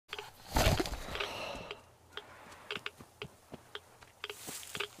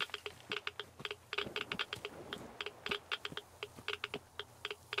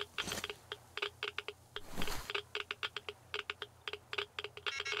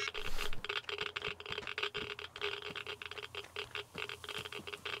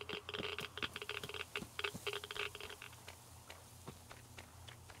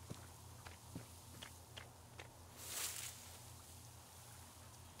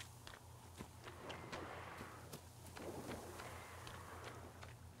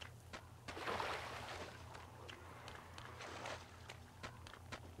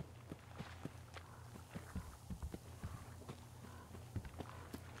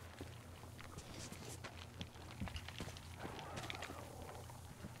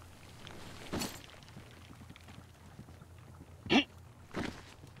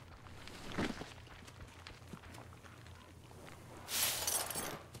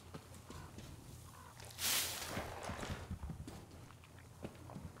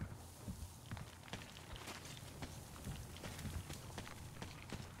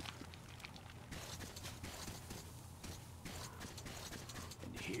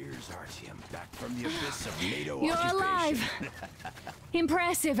Here's Artyom, back from the abyss of NATO You're occupation. alive!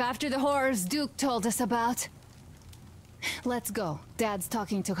 Impressive after the horrors Duke told us about. Let's go. Dad's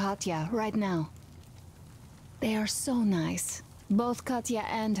talking to Katya right now. They are so nice. Both Katya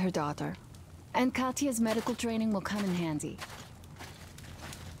and her daughter. And Katya's medical training will come in handy.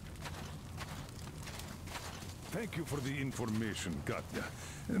 Thank you for the information, Katya.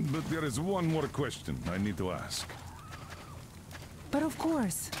 But there is one more question I need to ask. But of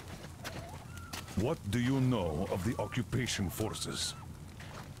course. What do you know of the occupation forces?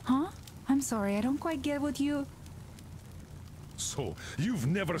 Huh? I'm sorry, I don't quite get what you... So, you've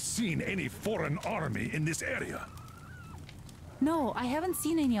never seen any foreign army in this area? No, I haven't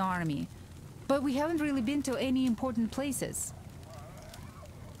seen any army. But we haven't really been to any important places.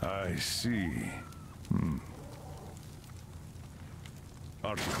 I see.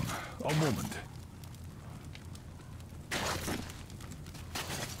 Artyom, a moment.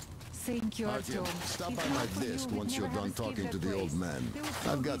 Thank you, Artyom, Artyom. stop If by not my for you, desk we'd once never you're have done escaped talking that to the old place. man. There was I've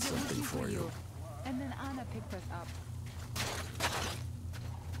so got big something waiting for you. And then Anna picked us up.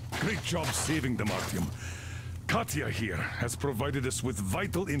 Great job saving them, Artyom. Katya here has provided us with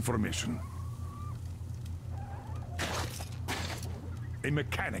vital information. A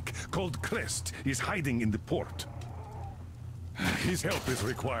mechanic called Crest is hiding in the port. His help is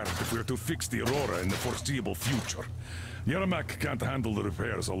required if we're to fix the Aurora in the foreseeable future. Yermak can't handle the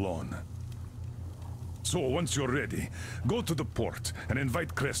repairs alone. So once you're ready, go to the port and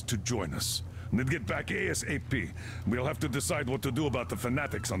invite Crest to join us. And then get back ASAP. We'll have to decide what to do about the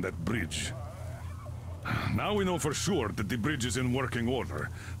fanatics on that bridge. Now we know for sure that the bridge is in working order.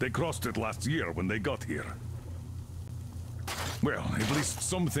 They crossed it last year when they got here. Well, at least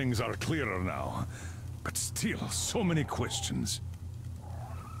some things are clearer now. But still, so many questions.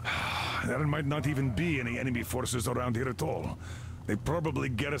 There might not even be any enemy forces around here at all. They probably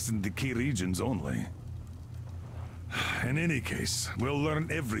garrison the key regions only. In any case, we'll learn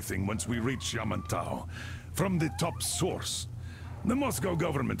everything once we reach Yamantau. From the top source. The Moscow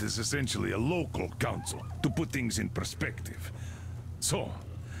government is essentially a local council, to put things in perspective. So,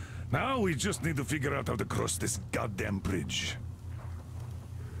 now we just need to figure out how to cross this goddamn bridge.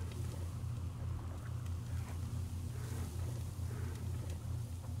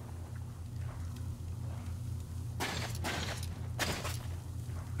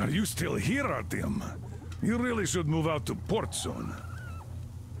 Are you still here, Artyom? You really should move out to port soon.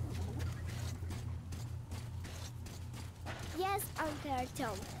 Yes, Uncle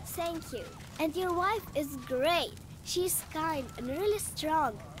Artyom. Thank you. And your wife is great. She's kind and really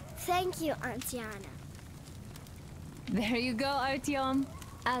strong. Thank you, Auntie Anna. There you go, Artyom.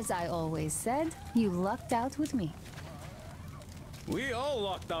 As I always said, you lucked out with me. We all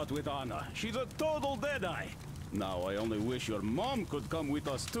lucked out with Anna. She's a total deadeye. Now I only wish your mom could come with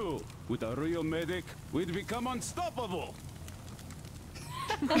us too. With a real medic, we'd become unstoppable.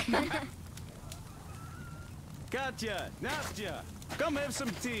 Katya, Nastya, come have some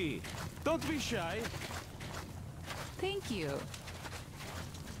tea. Don't be shy. Thank you.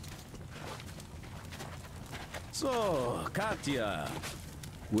 So, Katya,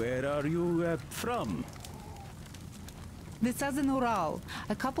 where are you from? The Southern Ural.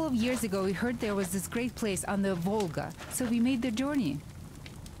 A couple of years ago, we heard there was this great place on the Volga, so we made the journey.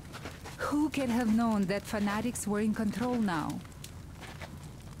 Who can have known that fanatics were in control now?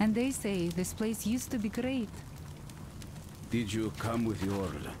 And they say this place used to be great. Did you come with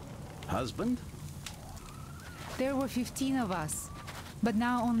your husband? There were 15 of us, but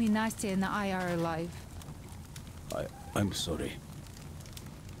now only Nastya and I are alive. I'm sorry.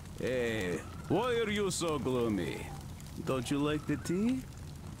 Hey, why are you so gloomy? Don't you like the tea?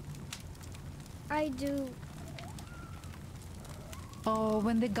 I do. Oh,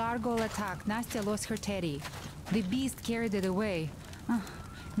 when the gargoyle attacked, Nastya lost her teddy. The beast carried it away.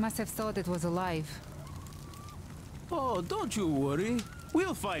 Must have thought it was alive. Oh, don't you worry.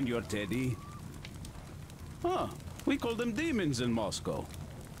 We'll find your teddy. Huh, we call them demons in Moscow.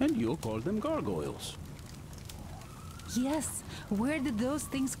 And you call them gargoyles. Yes, where did those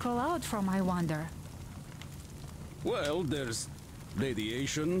things crawl out from, I wonder? Well, there's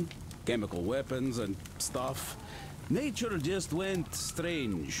radiation, chemical weapons and stuff. Nature just went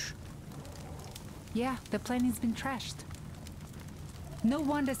strange. Yeah, the planet's been trashed. No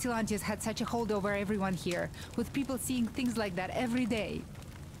wonder Silantius had such a hold over everyone here, with people seeing things like that every day.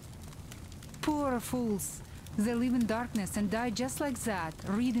 Poor fools. They live in darkness and die just like that,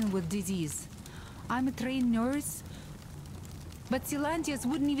 ridden with disease. I'm a trained nurse, but Silantius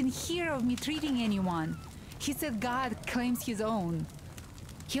wouldn't even hear of me treating anyone. He said God claims his own.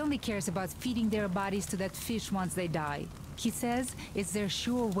 He only cares about feeding their bodies to that fish once they die. He says it's their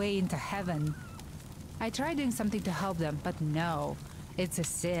sure way into heaven. I tried doing something to help them, but no, it's a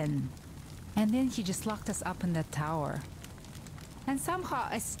sin. And then he just locked us up in that tower. And somehow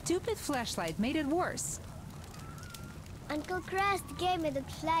a stupid flashlight made it worse. Uncle Crest gave me the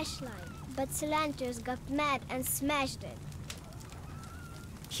flashlight, but Silantius got mad and smashed it.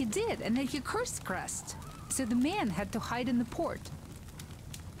 He did, and then he cursed Crest. So the man had to hide in the port.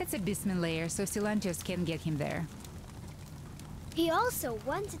 It's a basement layer, so Silantius can't get him there. He also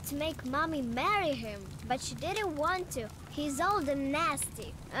wanted to make Mommy marry him, but she didn't want to. He's old and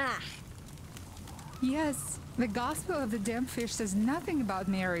nasty. Ah. Yes, the Gospel of the Damned Fish says nothing about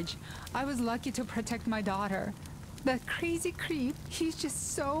marriage. I was lucky to protect my daughter. That crazy creep, he's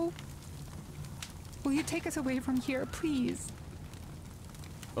just so... Will you take us away from here, please?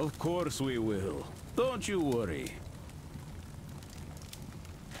 Of course we will. Don't you worry.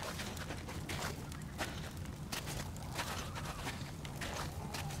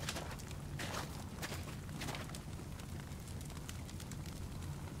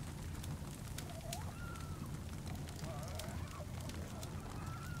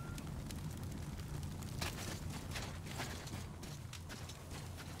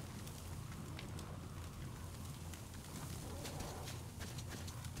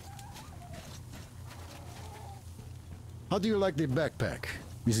 How do you like the backpack?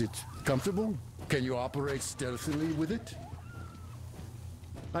 Is it comfortable? Can you operate stealthily with it?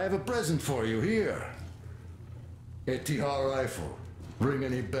 I have a present for you here. A TR rifle. Ring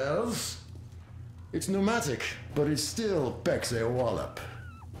any bells? It's pneumatic, but it still packs a wallop.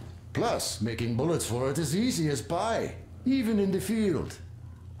 Plus, making bullets for it is easy as pie, even in the field.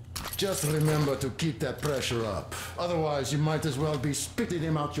 Just remember to keep that pressure up. Otherwise, you might as well be spitting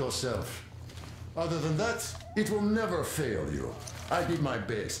him out yourself. Other than that, it will never fail you. I did my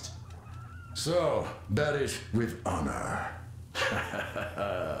best. So, bear it with honor.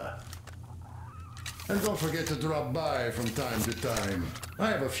 And don't forget to drop by from time to time. I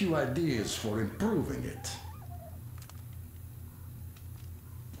have a few ideas for improving it.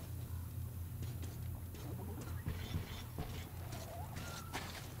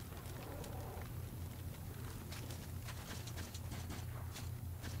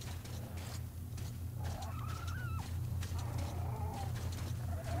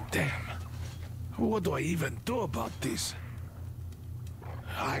 Damn. What do I even do about this?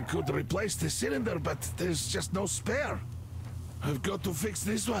 I could replace the cylinder, but there's just no spare. I've got to fix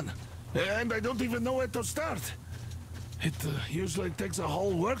this one. And I don't even know where to start. It usually takes a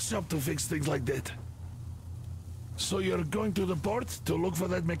whole workshop to fix things like that. So you're going to the port to look for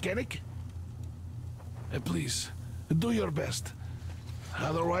that mechanic? Please, do your best.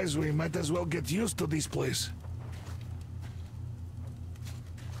 Otherwise, we might as well get used to this place.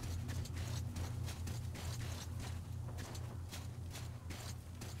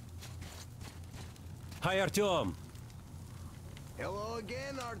 Hi, Artyom. Hello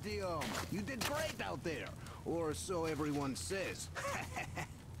again, Artyom. You did great out there. Or so everyone says.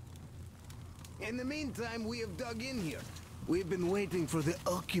 In the meantime, we have dug in here. We've been waiting for the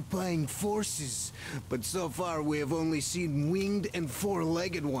occupying forces. But so far, we have only seen winged and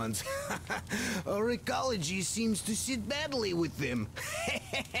four-legged ones. Our ecology seems to sit badly with them.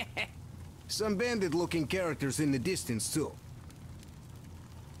 Some bandit-looking characters in the distance, too.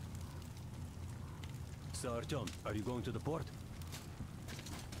 So, Artyom, are you going to the port?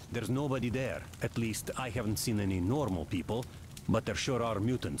 There's nobody there. At least, I haven't seen any normal people. But there sure are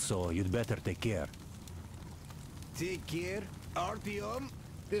mutants, so you'd better take care. Take care, Artyom?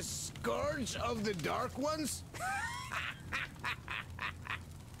 The scourge of the Dark Ones?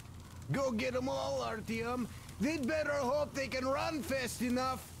 Go get them all, Artyom. They'd better hope they can run fast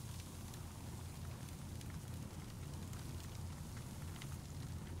enough.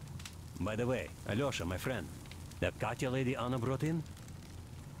 By the way, Alyosha, my friend, that Katya lady Anna brought in?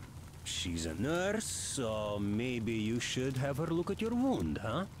 She's a nurse, so maybe you should have her look at your wound,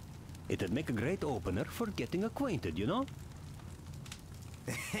 huh? It'd make a great opener for getting acquainted, you know?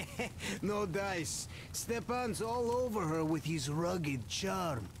 No dice. Stepan's all over her with his rugged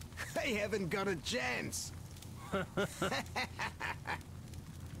charm. I haven't got a chance.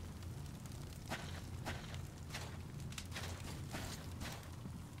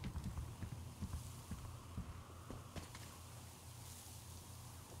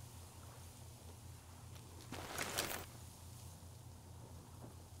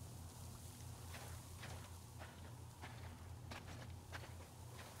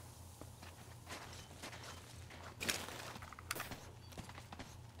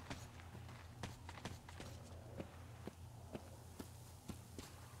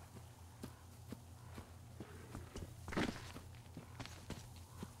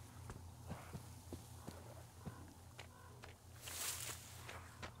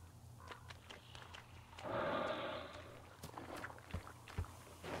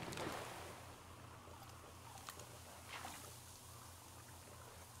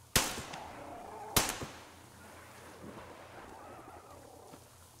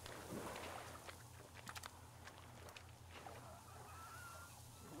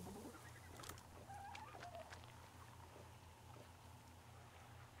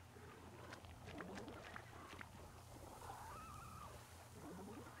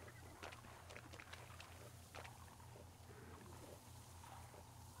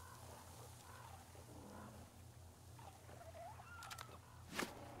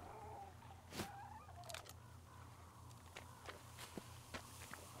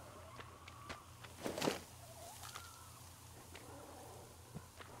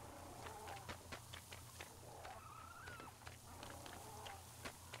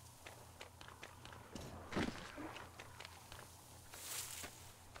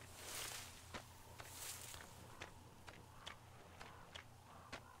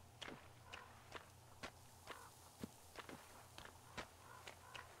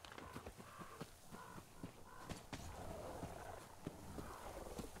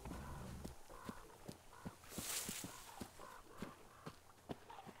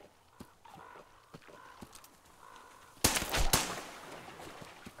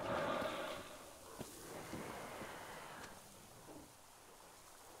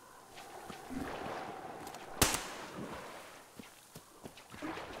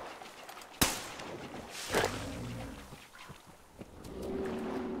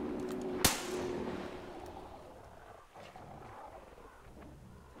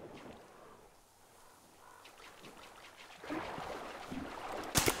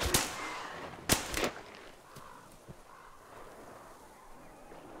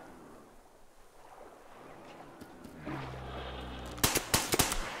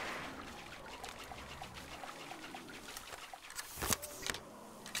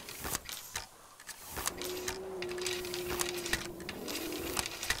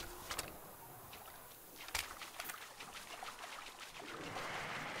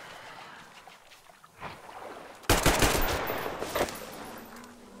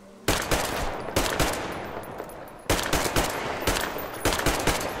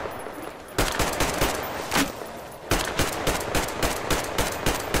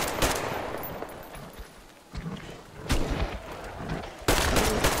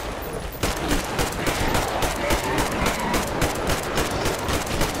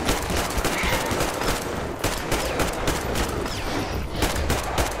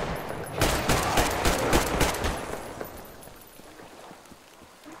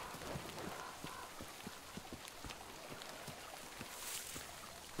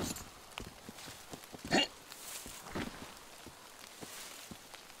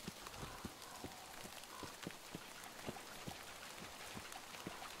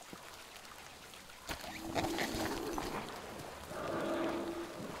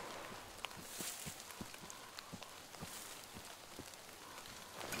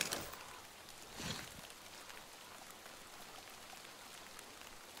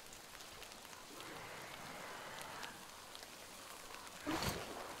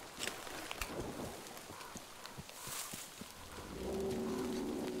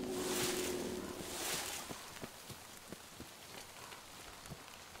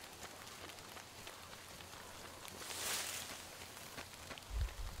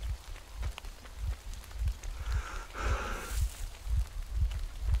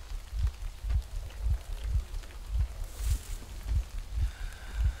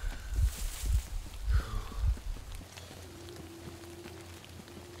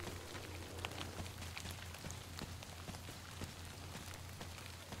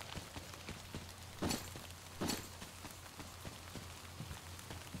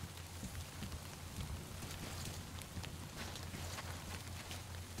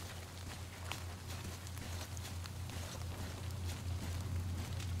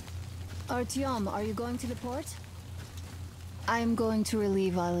 Artyom, are you going to the port? I'm going to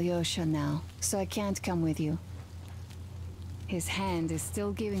relieve Alyosha now, so I can't come with you. His hand is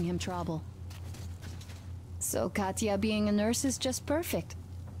still giving him trouble. So Katya being a nurse is just perfect.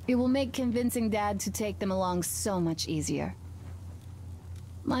 It will make convincing Dad to take them along so much easier.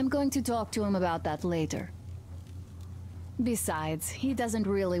 I'm going to talk to him about that later. Besides, he doesn't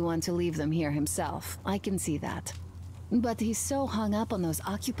really want to leave them here himself. I can see that. But he's so hung up on those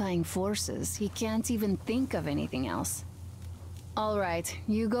occupying forces, he can't even think of anything else. All right,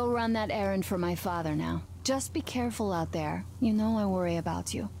 you go run that errand for my father now. Just be careful out there. You know I worry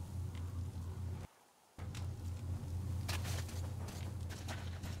about you.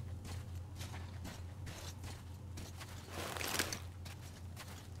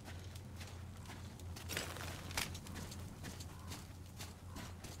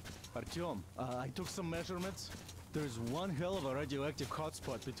 Artyom, I took some measurements. There's one hell of a radioactive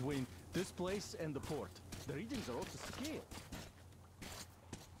hotspot between this place and the port. The readings are off the scale.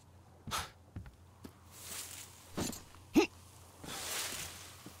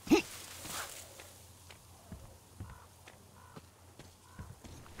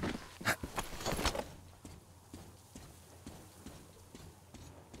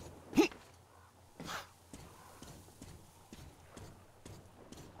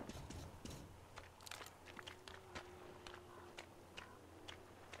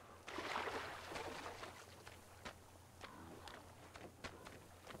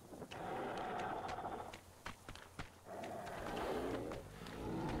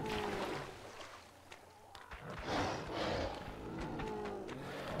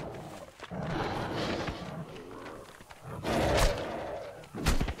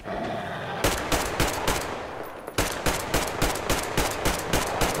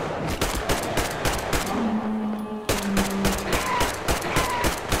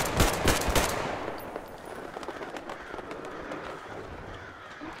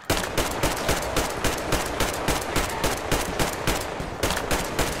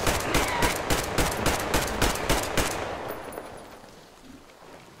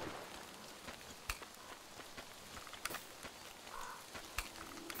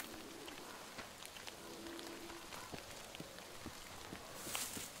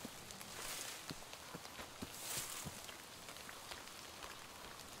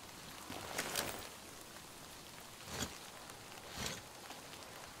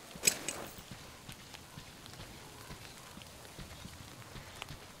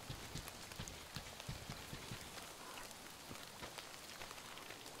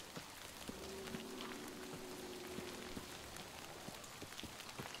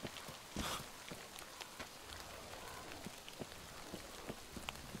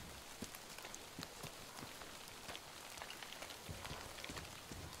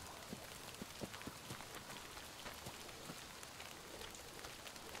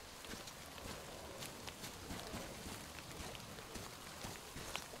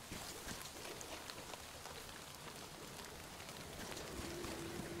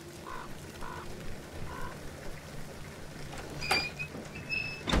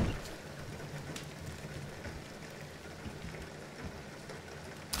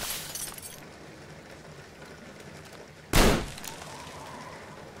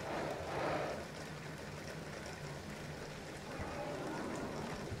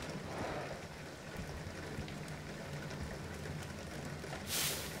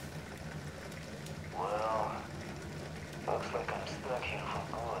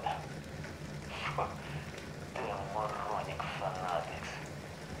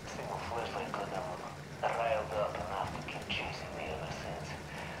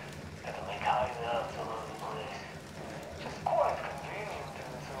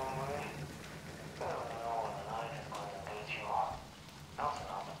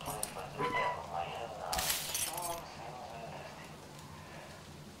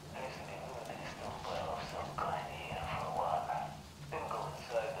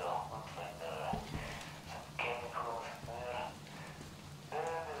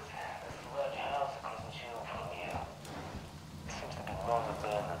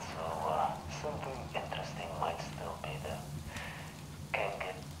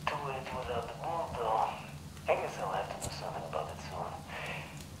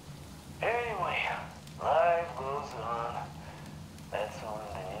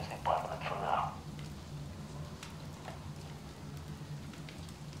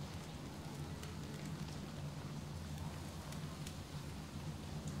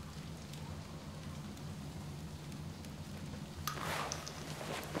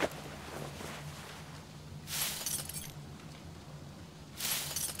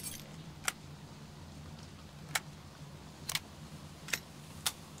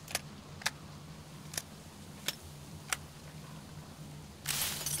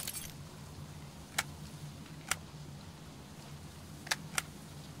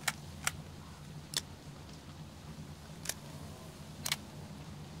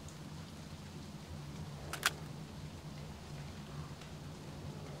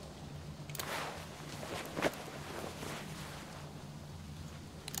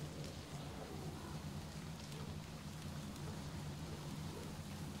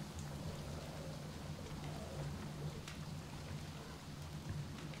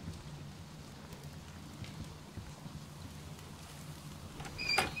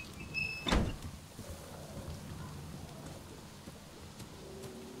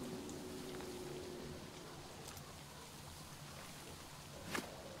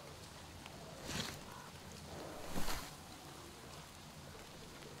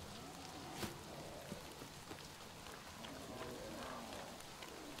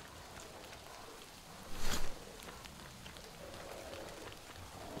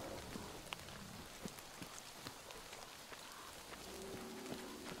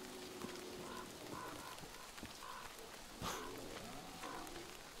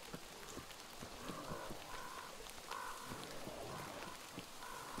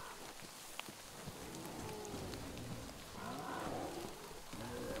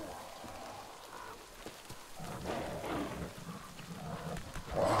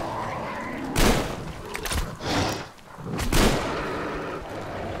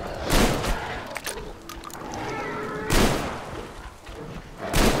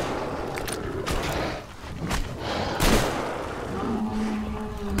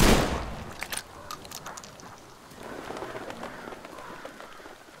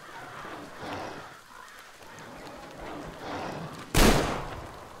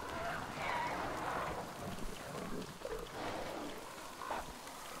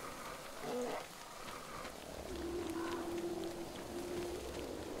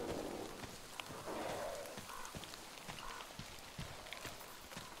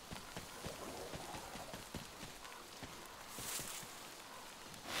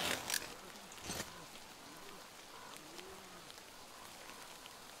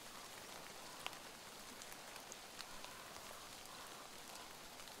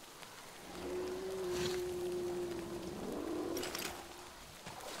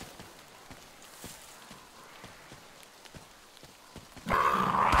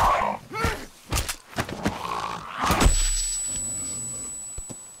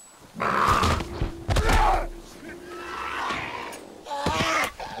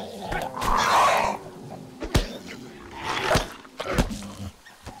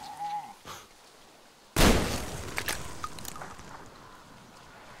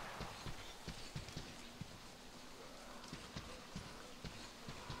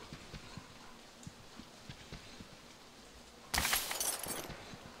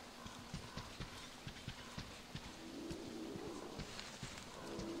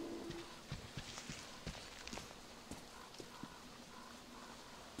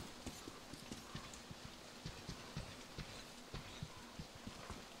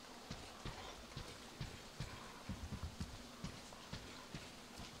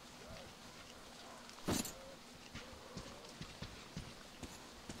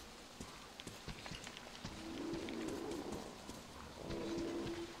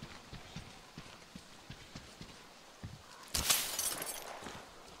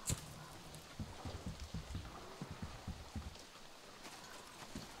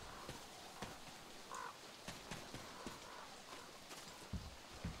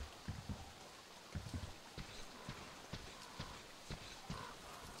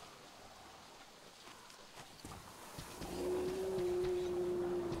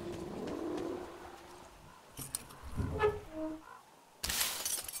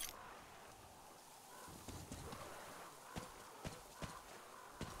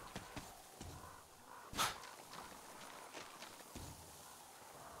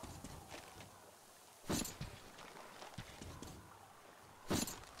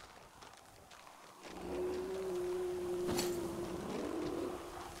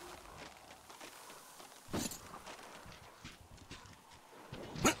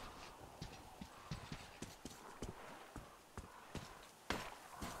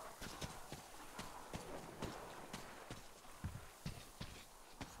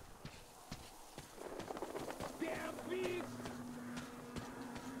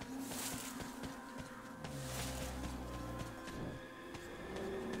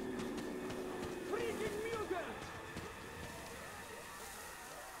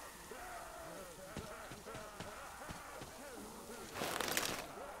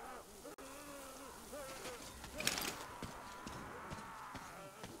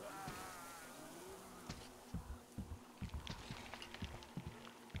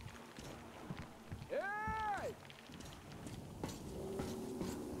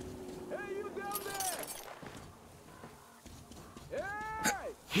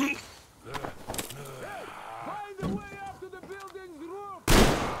 Find a way up to the building's roof!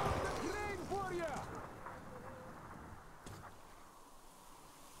 The crane for you!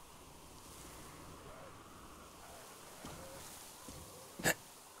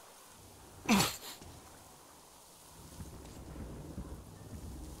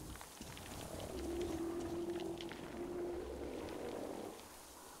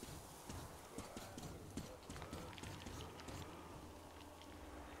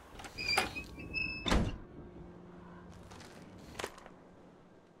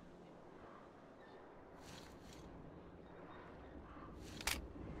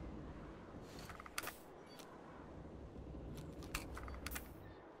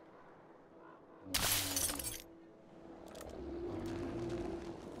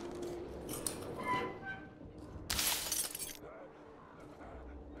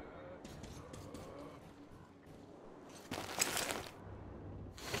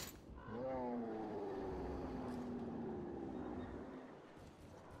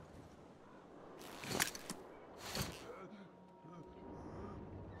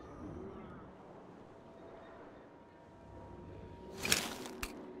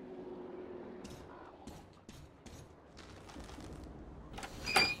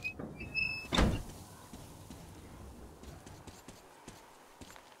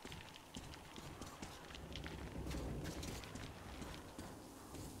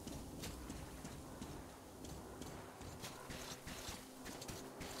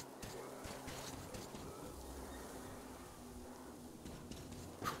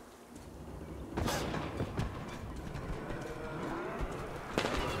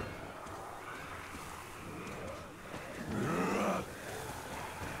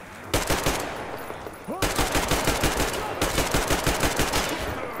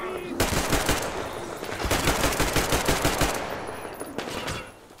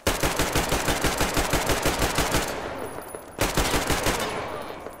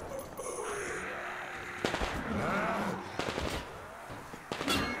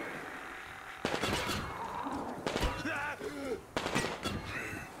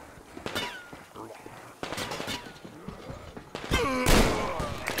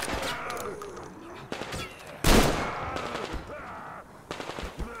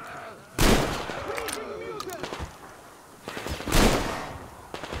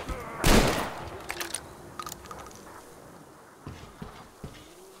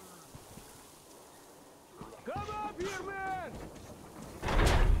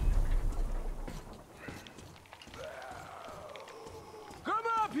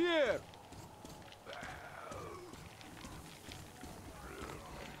 Here!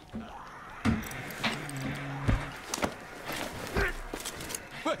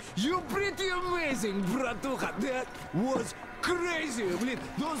 You pretty amazing, bratuха. That was crazy, блин.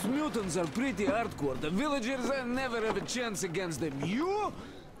 Those mutants are pretty hardcore. The villagers never have a chance against them. You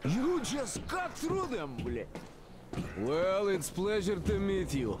just cut through them, блин. Well, it's pleasure to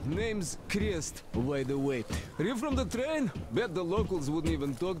meet you. Name's Crest, by the way. Are you from the train? Bet the locals wouldn't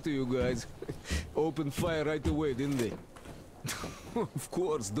even talk to you guys. Opened fire right away, didn't they? Of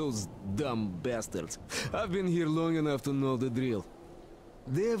course, those dumb bastards. I've been here long enough to know the drill.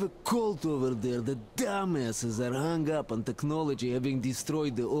 They have a cult over there. The dumbasses are hung up on technology having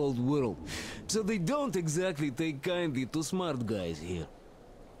destroyed the old world. So they don't exactly take kindly to smart guys here.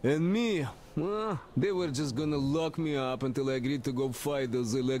 And me, well, they were just gonna lock me up until I agreed to go fight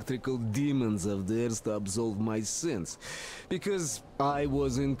those electrical demons of theirs to absolve my sins. Because I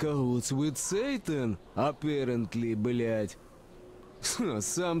was in cahoots with Satan, apparently, блядь.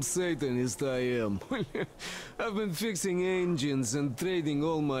 Some Satanist I am. I've been fixing engines and trading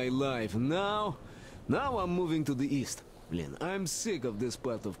all my life. Now I'm moving to the east. Blin, I'm sick of this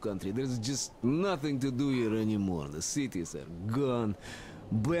part of country. There's just nothing to do here anymore. The cities are gone.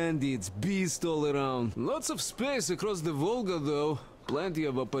 Bandits, beasts all around. Lots of space across the Volga, though. Plenty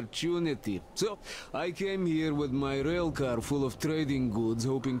of opportunity. So, I came here with my rail car full of trading goods,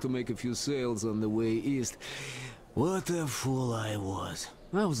 hoping to make a few sales on the way east. What a fool I was.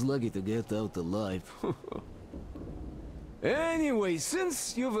 I was lucky to get out alive. Anyway,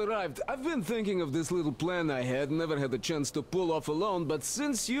 since you've arrived, I've been thinking of this little plan I had, never had a chance to pull off alone, but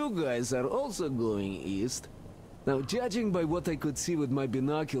since you guys are also going east... Now, judging by what I could see with my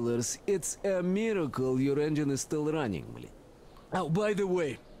binoculars, it's a miracle your engine is still running. Oh, by the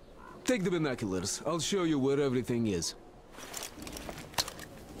way, take the binoculars. I'll show you where everything is.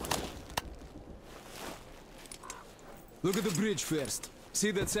 Look at the bridge first.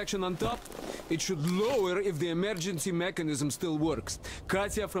 See that section on top? It should lower if the emergency mechanism still works.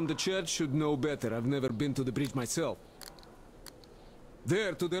 Katya from the church should know better. I've never been to the bridge myself.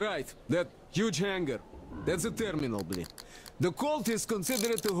 There, to the right. That huge hangar. That's a terminal, blin. The cultists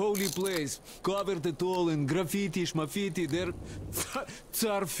consider it a holy place. Covered it all in graffiti, schmaffiti. Their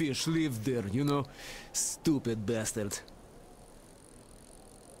starfish live there, you know? Stupid bastards.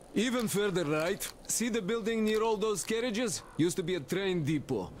 Even further right, see the building near all those carriages? Used to be a train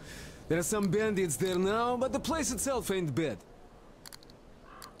depot. There are some bandits there now, but the place itself ain't bad.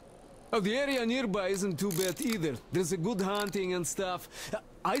 Oh, the area nearby isn't too bad either. There's a good hunting and stuff.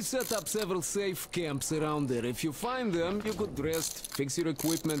 I set up several safe camps around there. If you find them, you could rest, fix your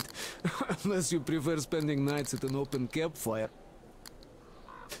equipment. Unless you prefer spending nights at an open campfire.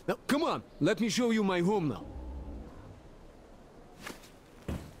 Now, come on, let me show you my home now.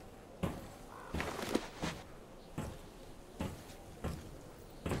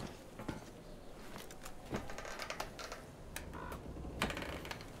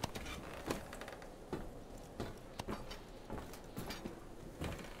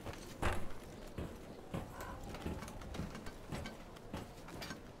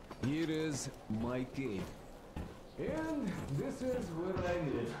 Here is my cave. And this is where I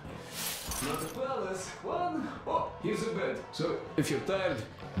live. Not a palace, one. Oh, here's a bed. So, if you're tired,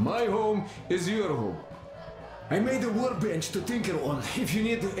 my home is your home. I made a workbench to tinker on. If you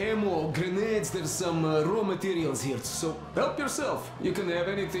need ammo, grenades, there's some raw materials here. So, help yourself. You can have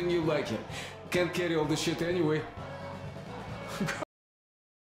anything you like here. Can't carry all the shit anyway.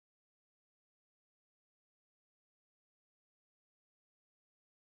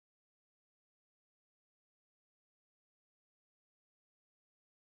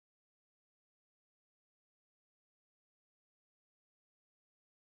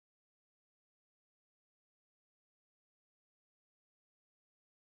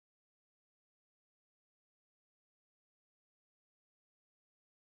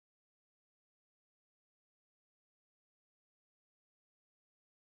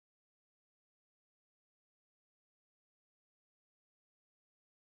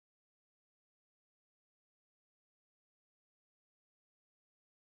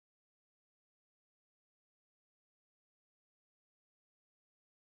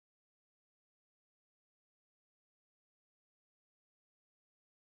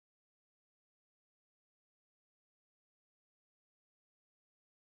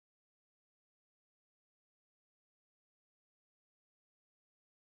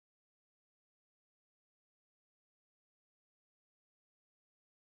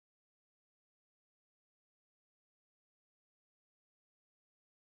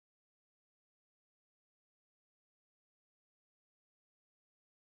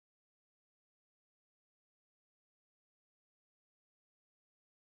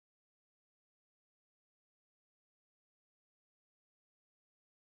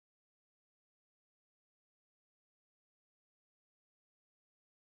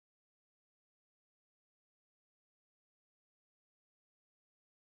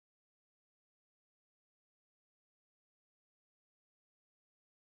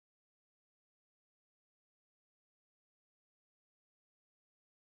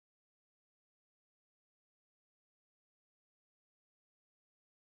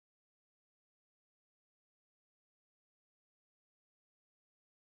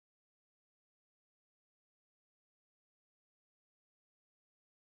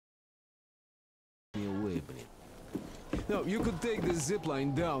 No, you could take the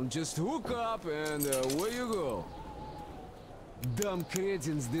zipline down, just hook up and away you go. Dumb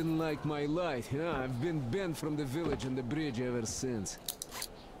cretins didn't like my light. Yeah, I've been banned from the village and the bridge ever since.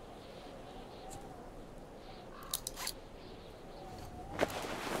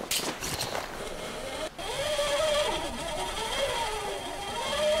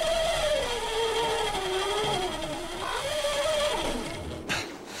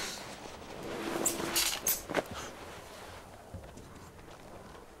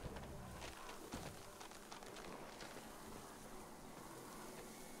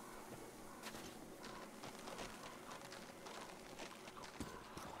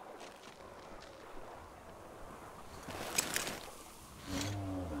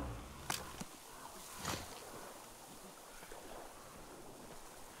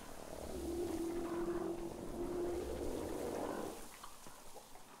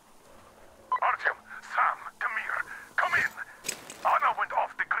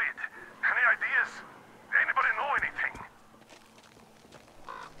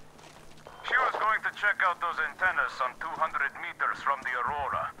 Check out those antennas some 200 meters from the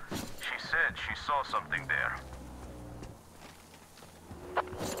Aurora. She said she saw something there.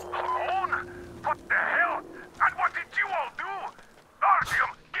 Alone? What the hell? And what did you all do?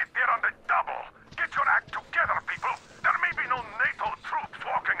 Artyom, get there on the double. Get your act together, people. There may be no NATO troops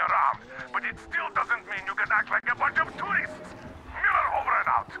but it still doesn't mean you can act like a bunch of tourists. Miller over and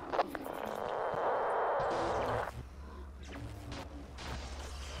out.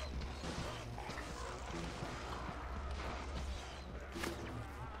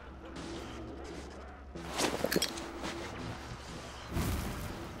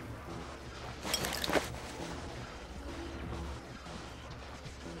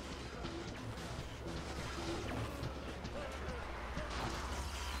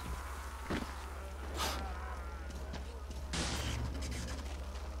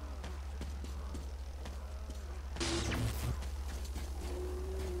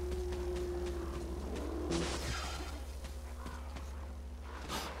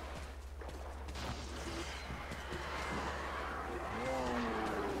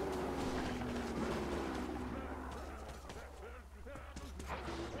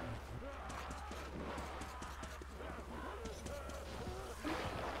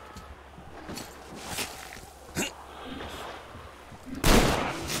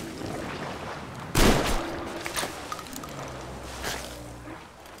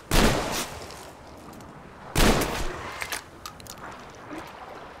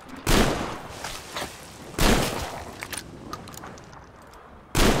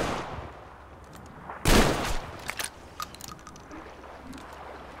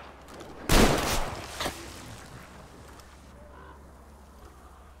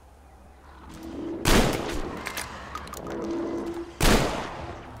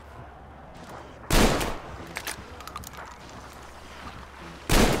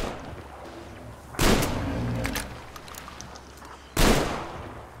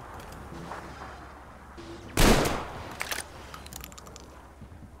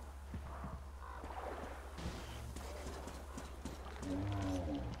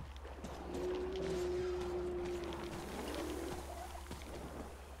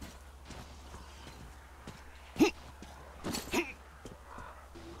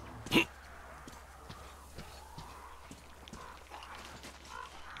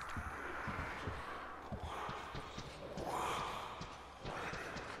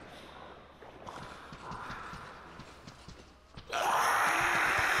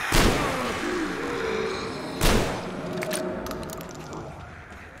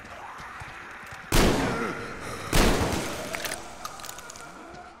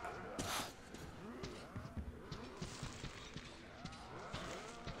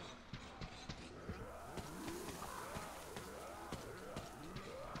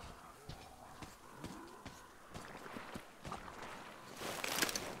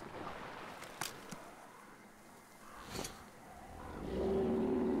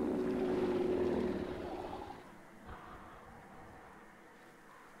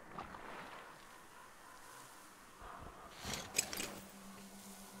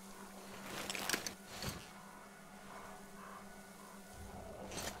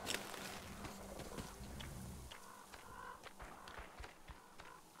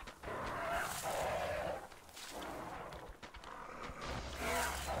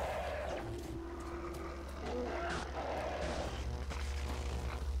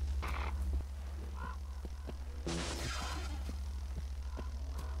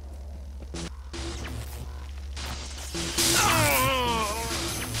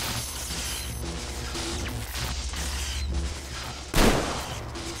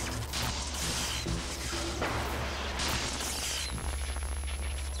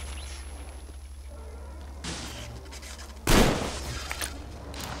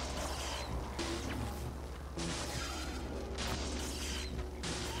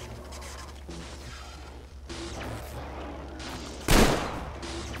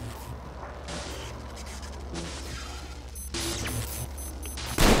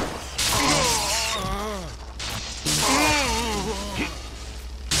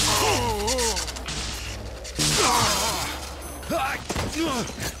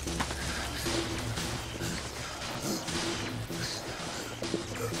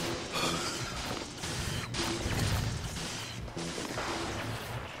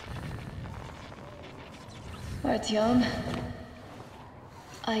 Artyom,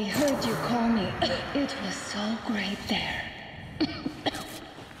 I heard you call me. It was so great there.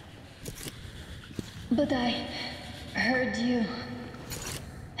 But I heard you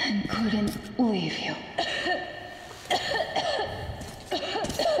and couldn't leave you.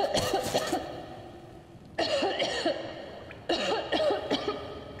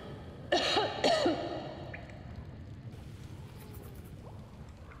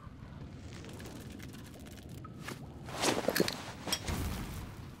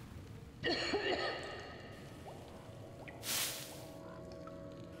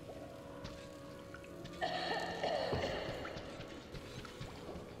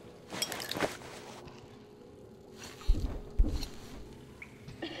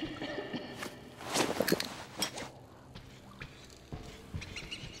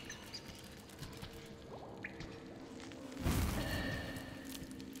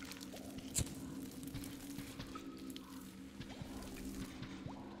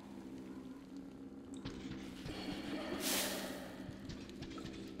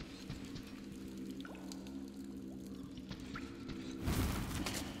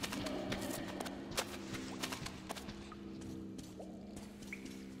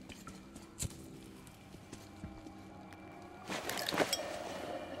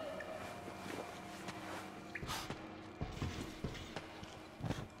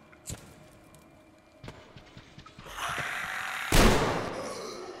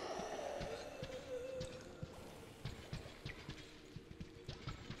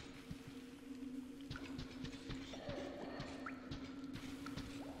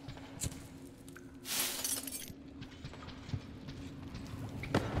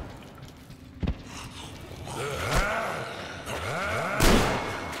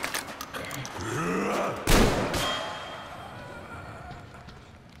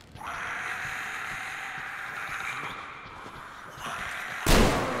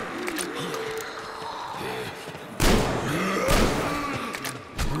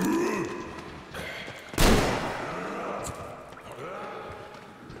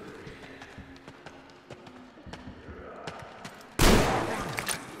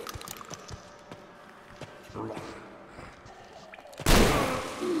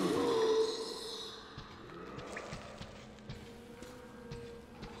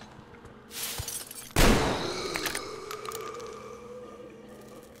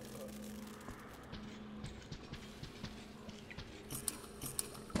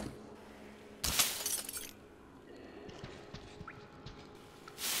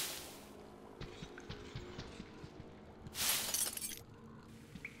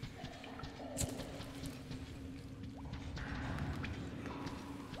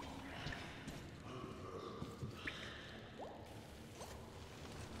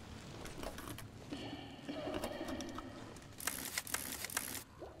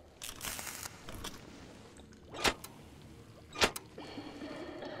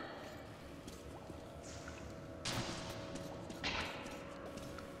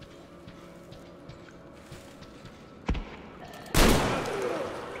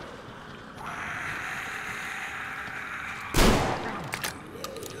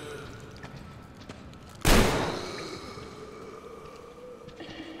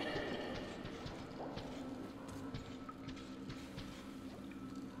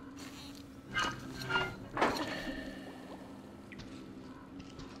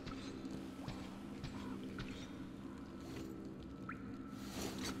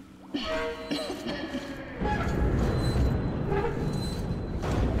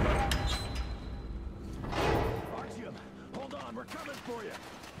 for you.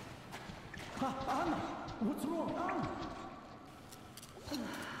 Anna! What's wrong, Anna?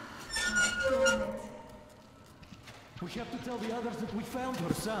 Damn it. We have to tell the others that we found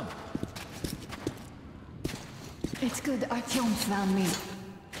her, Sam. It's good Artyom found me.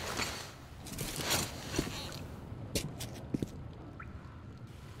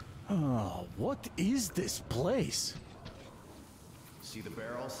 Oh, what is this place? See the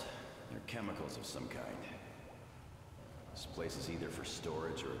barrels? They're chemicals of some kind. This place is either for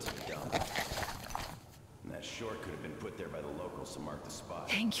storage or it's a dump. And that short could have been put there by the locals to mark the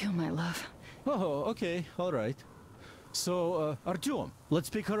spot. Thank you, my love. Oh, okay, all right. So, Artyom, let's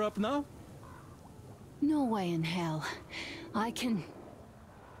pick her up now? No way in hell. I can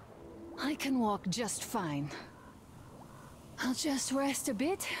walk just fine. I'll just rest a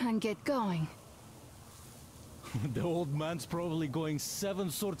bit and get going. The old man's probably going 7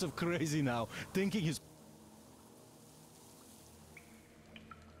 sorts of crazy now, thinking he's...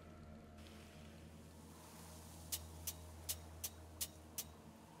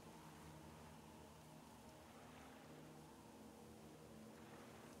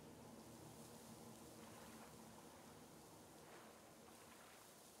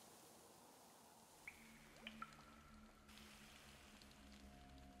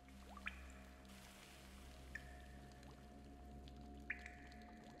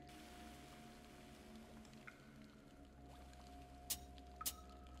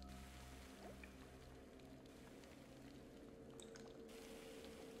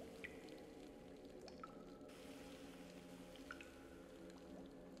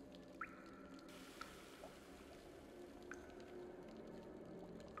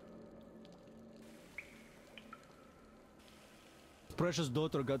 precious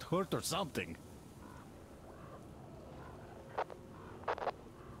daughter got hurt or something.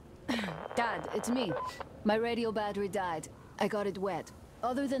 Dad, it's me. My radio battery died. I got it wet.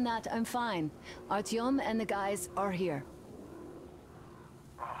 Other than that, I'm fine. Artyom and the guys are here.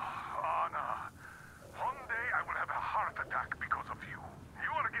 Anna, one day I will have a heart attack because of you.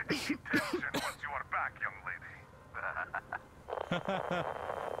 You are getting attention once you are back, young lady.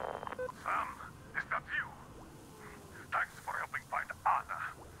 Sam, is that you? Thanks for helping find Anna.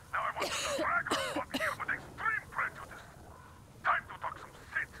 Now I want you to drag her spot here with extreme prejudice. Time to talk some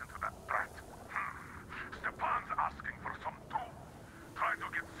sense into that brat. Stepan's asking for some too. Try to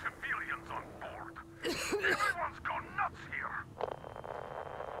get civilians on board. Everyone's gone nuts here.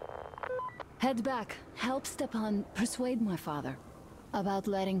 Head back. Help Stepan persuade my father about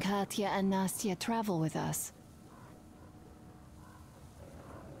letting Katya and Nastya travel with us.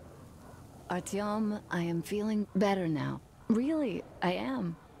 Artyom, I am feeling better now. Really, I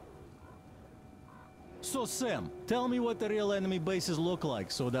am. So Sam, tell me what the real enemy bases look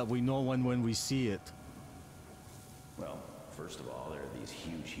like so that we know when we see it. Well, first of all, there are these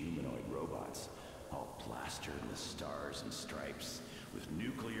huge humanoid robots, all plastered with stars and stripes, with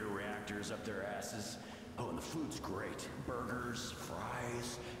nuclear reactors up their asses. Oh, and the food's great. Burgers,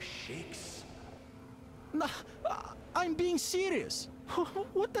 fries, shakes. Nah, I'm being serious.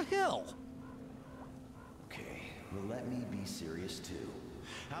 What the hell? Okay, well let me be serious too.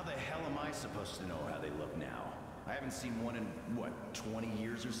 How the hell am I supposed to know how they look now? I haven't seen one in, what, 20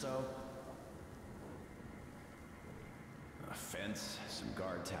 years or so? A fence, some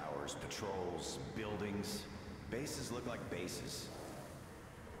guard towers, patrols, buildings. Bases look like bases.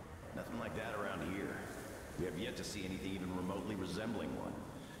 Nothing like that around here. We have yet to see anything even remotely resembling one.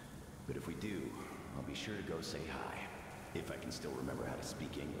 But if we do, I'll be sure to go say hi. If I can still remember how to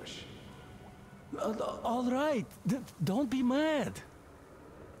speak English. All right, don't be mad.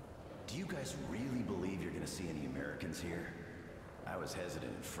 Do you guys really believe you're gonna see any Americans here? I was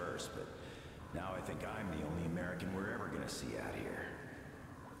hesitant at first, but now I think I'm the only American we're ever gonna see out here.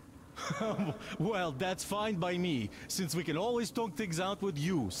 Well, that's fine by me, since we can always talk things out with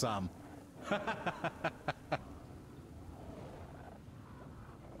you, Sam.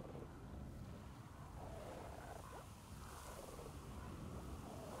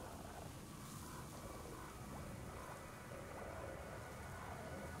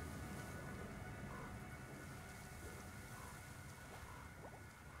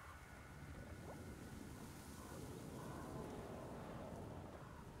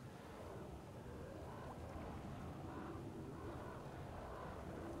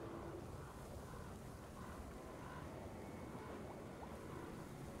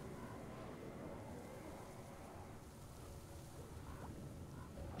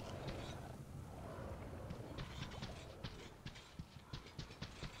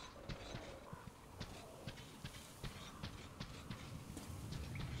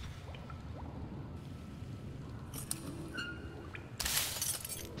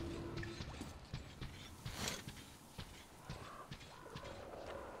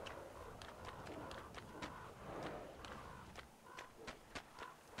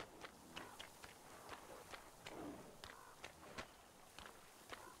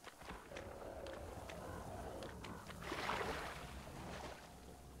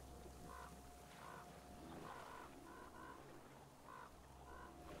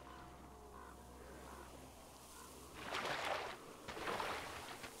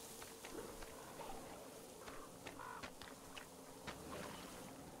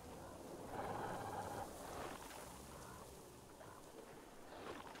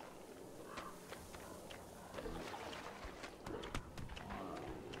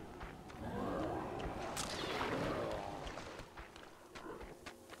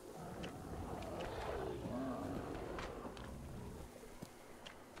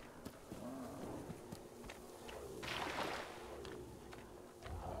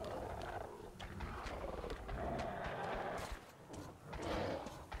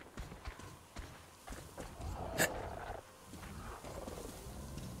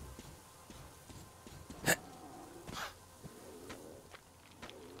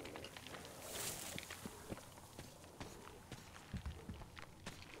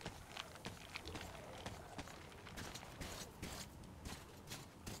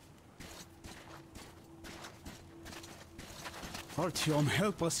 Artyom,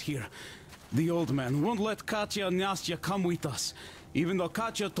 help us here. The old man won't let Katya and Nastya come with us, even though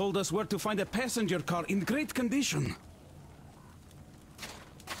Katya told us where to find a passenger car in great condition.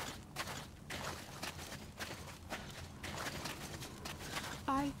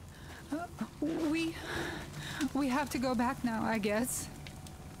 We have to go back now, I guess.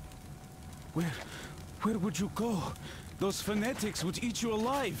 Where would you go? Those fanatics would eat you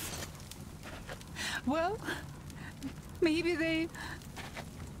alive. Well, maybe they...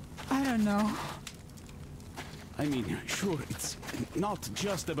 I don't know. I mean, sure, it's not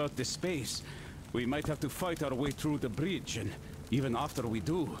just about the space. We might have to fight our way through the bridge, and even after we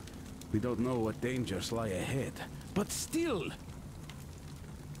do, we don't know what dangers lie ahead. But still...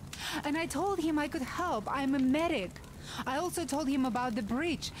 And I told him I could help. I'm a medic. I also told him about the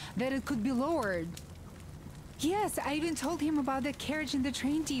bridge, that it could be lowered. Yes, I even told him about the carriage in the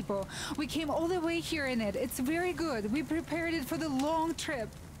train depot. We came all the way here in it. It's very good. We prepared it for the long trip.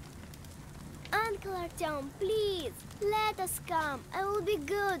 Uncle Artyom, please, let us come. I will be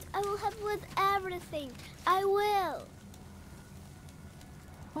good. I will help with everything. I will.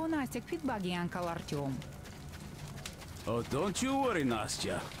 Oh, Настя, quit bugging Uncle Artyom. Oh, don't you worry,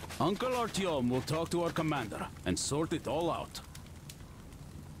 Nastya. Uncle Artyom will talk to our commander and sort it all out.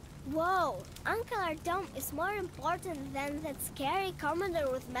 Whoa, Uncle Artyom is more important than that scary commander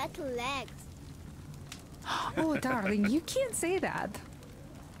with metal legs. Oh, darling, you can't say that.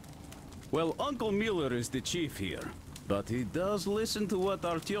 Well, Uncle Miller is the chief here, but he does listen to what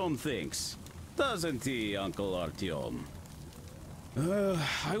Artyom thinks. Doesn't he, Uncle Artyom?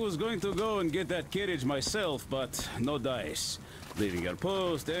 I was going to go and get that carriage myself, but no dice. Leaving your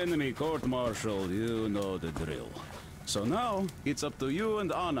post, enemy court-martial, you know the drill. So now, it's up to you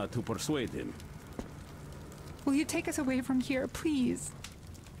and Anna to persuade him. Will you take us away from here, please?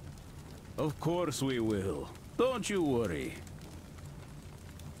 Of course we will. Don't you worry.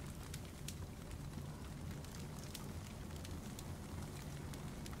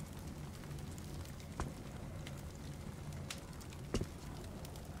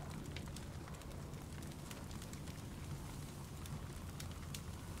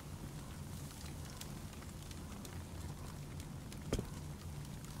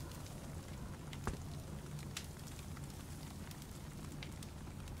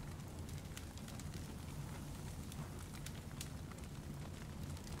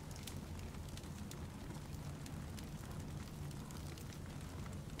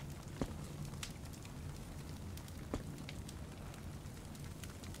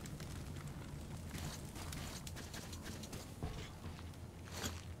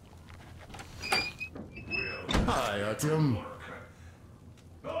 Hi, Artyom.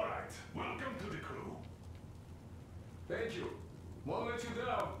 All right, welcome to the crew. Thank you. Won't let you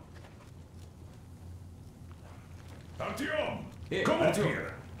down. Artyom, Hey, come up Artyom.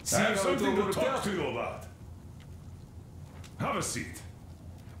 here. See I have how it something all to worked talk out? to you about. Have a seat.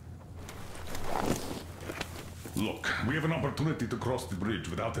 Look, we have an opportunity to cross the bridge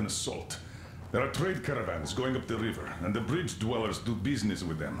without an assault. There are trade caravans going up the river, and the bridge dwellers do business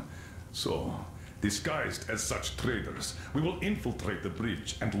with them. So, disguised as such traders, we will infiltrate the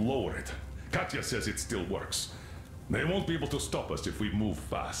bridge and lower it. Katya says it still works. They won't be able to stop us if we move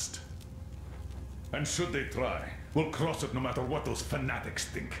fast. And should they try, we'll cross it no matter what those fanatics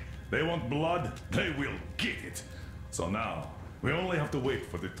think. They want blood, they will get it. So now, we only have to wait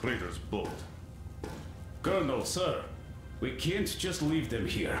for the trader's boat. Colonel, sir, we can't just leave them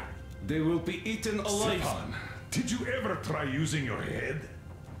here. They will be eaten alive. Stepan, did you ever try using your head?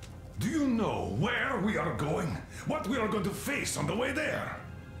 Do you know where we are going? What we are going to face on the way there?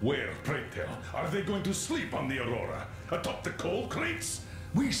 Where, pray tell, are they going to sleep on the Aurora? Atop the coal crates?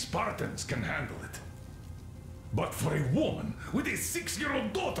 We Spartans can handle it. But for a woman with a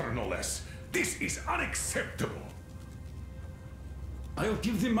 6-year-old daughter, no less, this is unacceptable. I'll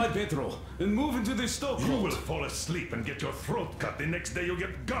give them my bedroll and move into the stokehold. You will fall asleep and get your throat cut the next day you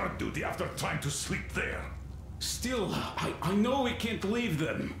get guard duty after trying to sleep there. Still, I know we can't leave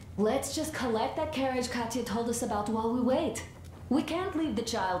them. Let's just collect that carriage Katya told us about while we wait. We can't leave the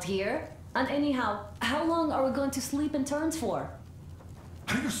child here. And anyhow, how long are we going to sleep in turns for?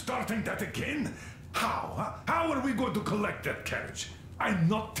 Are you starting that again? How? Huh? How are we going to collect that carriage? I'm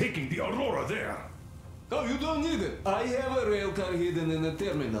not taking the Aurora there. Oh, you don't need it. I have a rail car hidden in the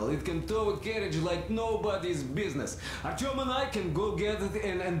terminal. It can tow a carriage like nobody's business. Artyom and I can go get it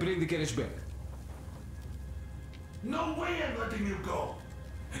and bring the carriage back. No way I'm letting you go.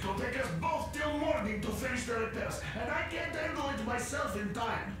 It will take us both till morning to finish the repairs, and I can't handle it myself in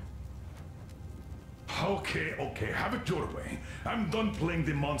time. Okay, have it your way. I'm done playing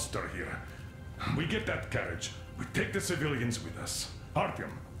the monster here. We get that carriage. We take the civilians with us. Artyom,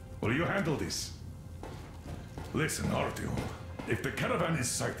 will you handle this? Listen, Artyom. If the caravan is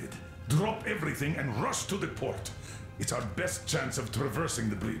sighted, drop everything and rush to the port. It's our best chance of traversing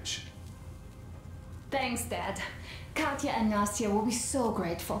the bridge. Thanks, Dad. Katya and Nastya will be so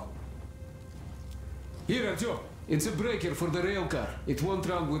grateful. Here, Artyom. It's a breaker for the rail car. It won't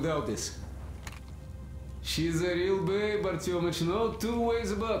run without this. She's a real babe, Artyomich, no two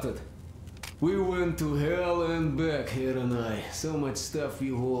ways about it. We went to hell and back, her and I. So much stuff we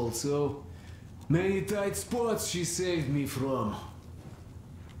hauled, so many tight spots she saved me from.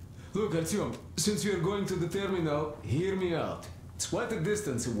 Look, Artyom, since we are going to the terminal, hear me out. It's quite a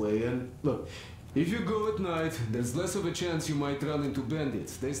distance away, and look, if you go at night, there's less of a chance you might run into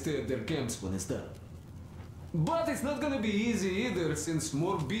bandits. They stay at their camps when it's done. But it's not gonna be easy either, since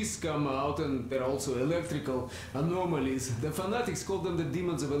more beasts come out and they're also electrical anomalies. The fanatics call them the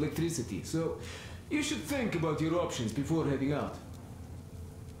demons of electricity, so you should think about your options before heading out.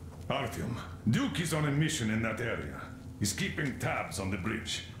 Artyom, Duke is on a mission in that area. He's keeping tabs on the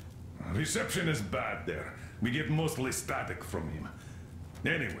bridge. Reception is bad there. We get mostly static from him.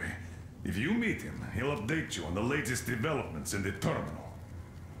 Anyway, if you meet him, he'll update you on the latest developments in the terminal.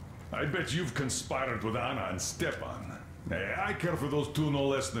 I bet you've conspired with Anna and Stepan. I care for those two no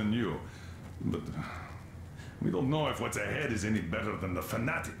less than you. But we don't know if what's ahead is any better than the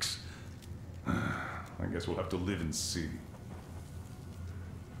fanatics. I guess we'll have to live and see.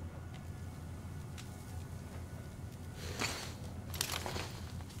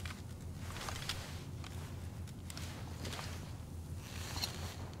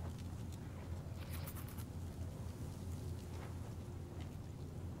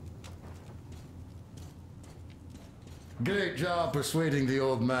 Great job persuading the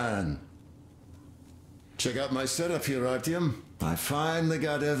old man. Check out my setup here, Artyom. I finally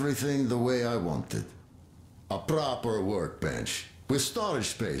got everything the way I wanted. A proper workbench, with storage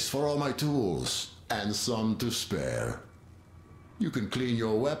space for all my tools, and some to spare. You can clean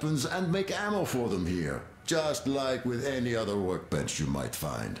your weapons and make ammo for them here, just like with any other workbench you might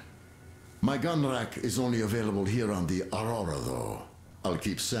find. My gun rack is only available here on the Aurora, though. I'll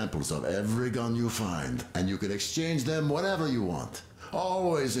keep samples of every gun you find, and you can exchange them whenever you want.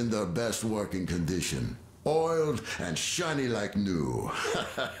 Always in their best working condition. Oiled and shiny like new.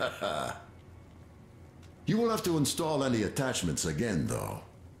 You will have to install any attachments again, though.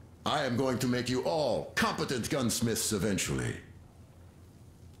 I am going to make you all competent gunsmiths eventually.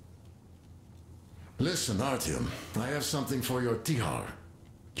 Listen, Artyom, I have something for your Tihar.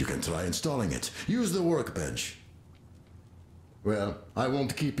 You can try installing it. Use the workbench. Well, I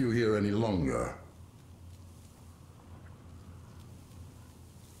won't keep you here any longer.